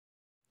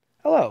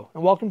Hello,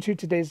 and welcome to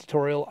today's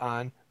tutorial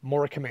on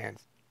more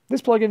commands.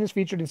 This plugin is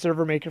featured in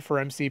Server Maker for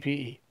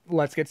MCPE.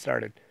 Let's get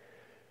started.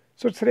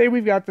 So today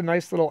we've got the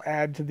nice little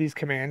add to these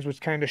commands,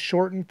 which kind of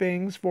shorten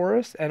things for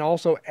us and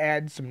also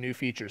add some new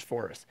features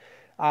for us.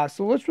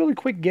 So let's really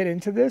quick get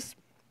into this.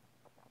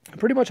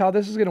 Pretty much how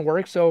this is going to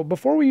work. So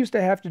before we used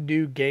to have to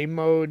do game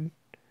mode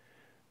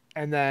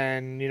and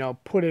then,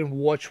 put in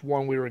which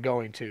one we were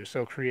going to.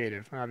 So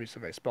creative.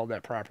 Obviously, if I spelled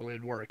that properly,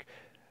 it'd work.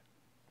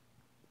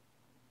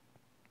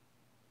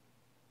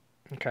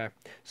 Okay,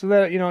 so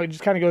that, it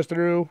just kind of goes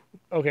through,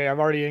 okay, I'm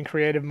already in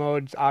creative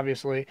modes,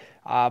 obviously,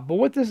 but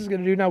what this is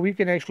going to do now, we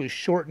can actually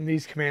shorten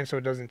these commands so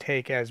it doesn't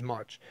take as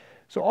much.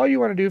 So all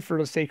you want to do for,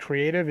 let's say,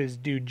 creative is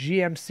do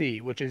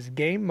GMC, which is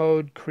game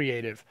mode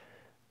creative,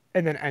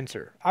 and then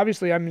enter.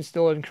 Obviously, I'm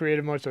still in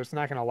creative mode, so it's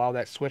not going to allow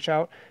that switch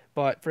out,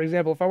 but for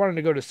example, if I wanted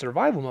to go to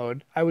survival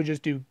mode, I would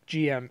just do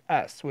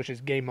GMS, which is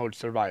game mode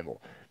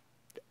survival.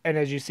 And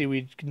as you see,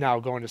 we now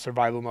go into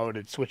survival mode.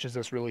 It switches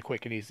us really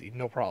quick and easy,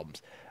 no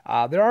problems.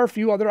 There are a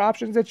few other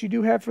options that you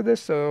do have for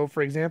this. So,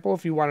 for example,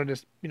 if you wanted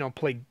to,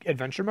 play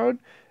adventure mode,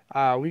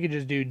 we could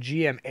just do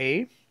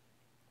GMA,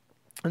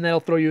 and that'll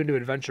throw you into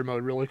adventure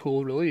mode. Really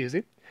cool, really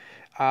easy.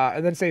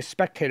 And then say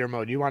spectator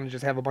mode. You want to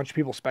just have a bunch of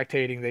people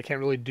spectating. They can't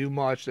really do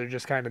much. They're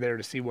just kind of there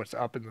to see what's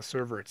up in the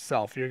server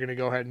itself. You're going to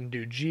go ahead and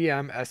do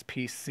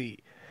GMSPC.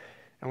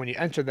 And when you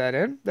enter that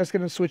in, that's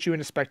going to switch you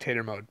into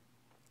spectator mode.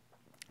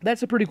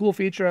 That's a pretty cool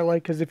feature I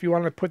like, because if you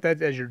want to put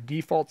that as your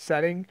default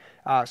setting,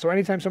 so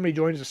anytime somebody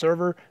joins the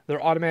server,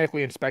 they're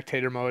automatically in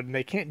spectator mode, and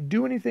they can't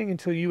do anything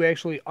until you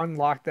actually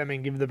unlock them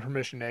and give them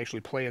permission to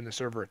actually play in the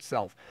server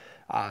itself.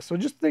 So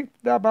just think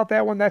about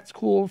that one. That's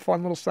cool,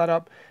 fun little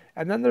setup.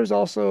 And then there's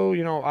also,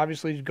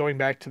 obviously going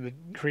back to the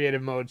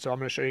creative mode, so I'm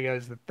going to show you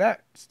guys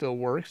that still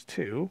works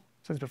too,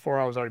 since before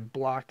I was already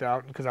blocked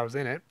out because I was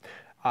in it.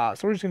 So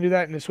we're just going to do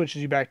that, and it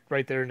switches you back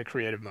right there into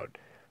creative mode.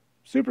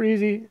 Super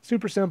easy,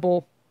 super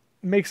simple.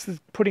 Makes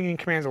putting in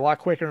commands a lot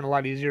quicker and a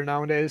lot easier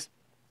nowadays.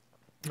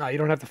 You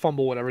don't have to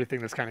fumble with everything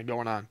that's kind of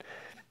going on.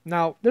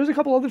 Now, there's a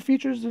couple other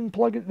features in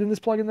this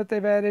plugin that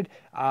they've added.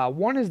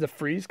 One is the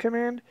freeze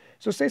command.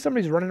 So say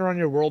somebody's running around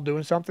your world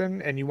doing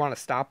something and you want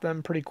to stop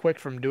them pretty quick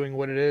from doing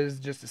what it is,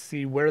 just to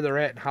see where they're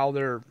at and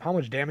how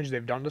much damage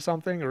they've done to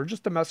something, or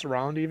just to mess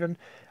around even.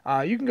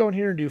 You can go in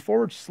here and do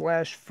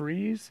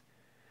 /freeze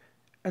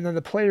and then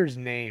the player's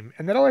name,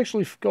 and that'll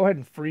actually go ahead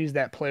and freeze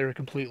that player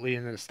completely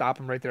and then stop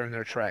them right there in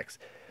their tracks.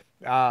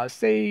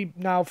 Say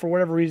now for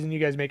whatever reason you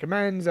guys make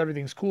amends,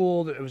 everything's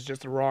cool, it was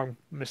just a wrong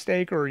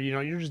mistake, or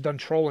you're just done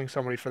trolling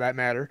somebody for that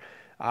matter.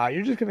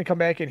 You're just going to come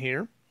back in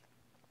here.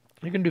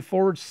 You can do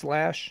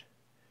 /unfreeze.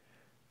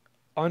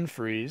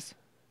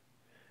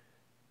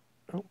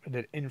 Oh, I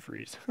did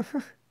infreeze.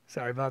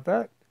 Sorry about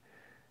that.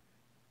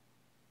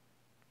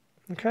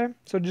 Okay,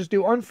 so just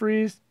do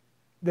unfreeze,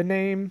 the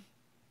name.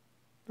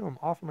 Oh, I'm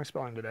off of my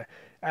spelling today.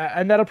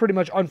 And that'll pretty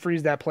much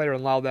unfreeze that player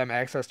and allow them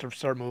access to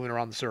start moving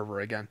around the server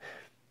again.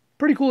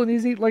 Pretty cool and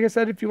easy. Like I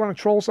said, if you want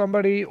to troll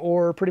somebody,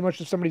 or pretty much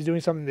if somebody's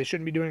doing something they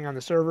shouldn't be doing on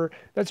the server,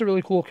 that's a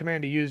really cool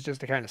command to use just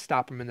to kind of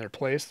stop them in their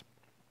place.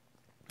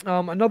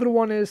 Another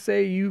one is,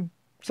 say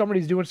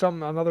somebody's doing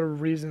something, another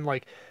reason,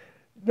 like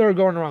they're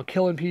going around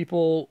killing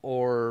people,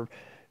 or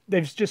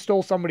they've just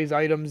stole somebody's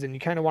items and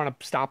you kind of want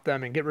to stop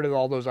them and get rid of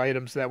all those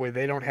items, so that way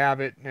they don't have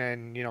it,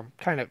 and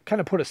kind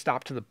of put a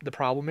stop to the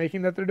problem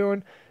making that th're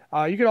doing.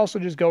 You could also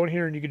just go in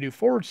here and you could do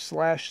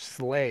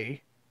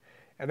 /slay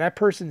and that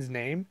person's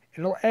name,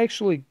 and it'll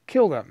actually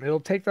kill them. It'll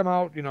take them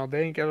out. You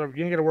ain't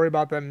gotta worry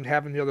about them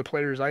having the other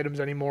player's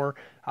items anymore.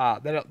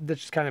 That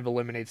just kind of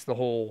eliminates the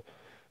whole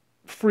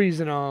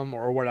freezing them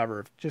or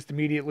whatever. Just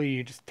immediately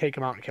you just take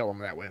them out and kill them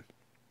that way.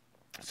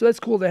 So that's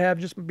cool to have.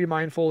 Just be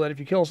mindful that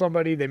if you kill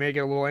somebody, they may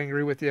get a little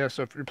angry with you.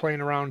 So if you're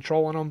playing around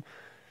trolling them,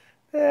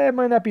 it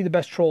might not be the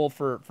best troll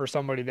for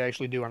somebody to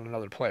actually do on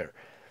another player.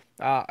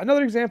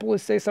 Another example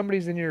is, say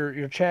somebody's in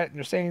your chat and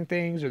they're saying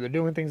things, or they're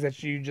doing things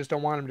that you just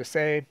don't want them to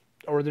say,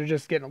 or they're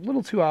just getting a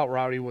little too out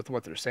rowdy with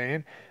what they're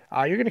saying.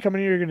 You're going to come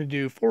in here, you're going to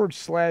do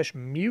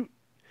 /mute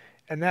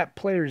and that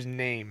player's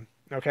name.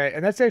 Okay,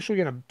 and that's actually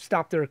going to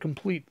stop their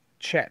complete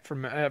chat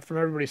from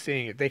everybody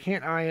seeing it. They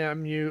can't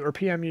IM you or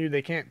PM you.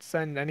 They can't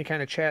send any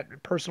kind of chat,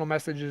 personal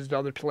messages to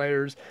other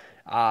players.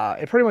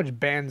 It pretty much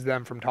bans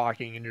them from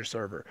talking in your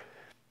server.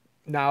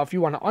 Now, if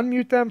you want to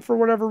unmute them for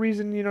whatever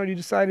reason, you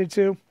decided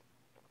to,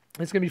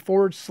 it's going to be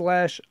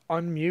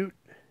 /unmute.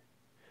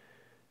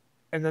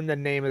 And then the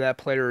name of that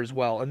player as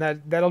well, and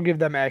that'll give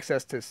them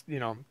access to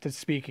to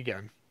speak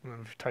again. I don't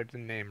know if you typed the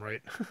name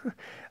right,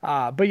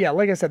 but yeah,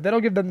 like I said,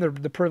 that'll give them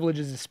the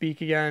privileges to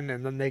speak again,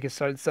 and then they can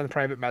start send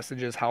private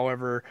messages.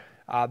 However,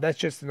 that's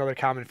just another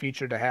common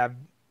feature to have,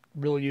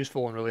 really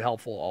useful and really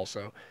helpful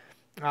also.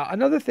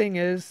 Another thing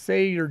is,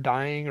 say you're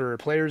dying or a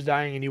player's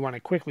dying and you want to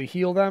quickly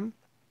heal them,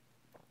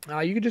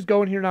 you can just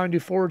go in here now and do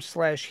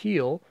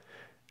 /heal.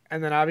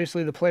 And then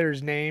obviously the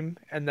player's name,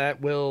 and that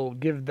will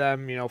give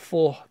them,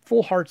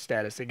 full heart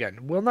status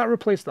again. Will not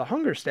replace the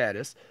hunger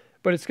status,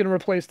 but it's going to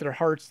replace their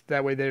hearts.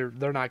 That way they're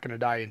not going to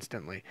die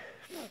instantly.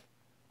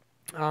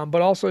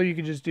 But also you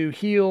can just do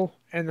heal,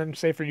 and then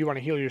say for you want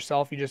to heal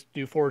yourself, you just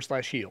do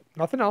 /heal.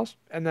 Nothing else.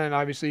 And then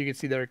obviously you can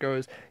see there it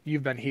goes,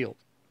 you've been healed.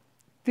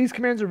 These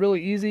commands are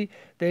really easy.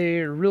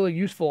 They're really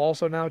useful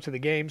also now to the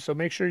game. So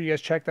make sure you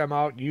guys check them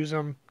out, use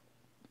them,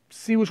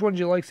 see which ones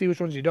you like, see which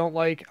ones you don't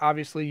like.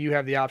 Obviously you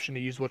have the option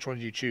to use which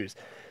ones you choose.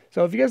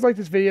 So if you guys liked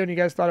this video and you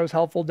guys thought it was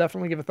helpful,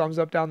 definitely give a thumbs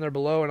up down there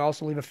below, and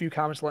also leave a few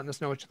comments letting us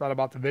know what you thought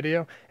about the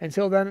video.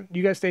 Until then,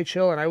 you guys stay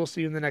chill, and I will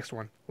see you in the next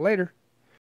one. Later.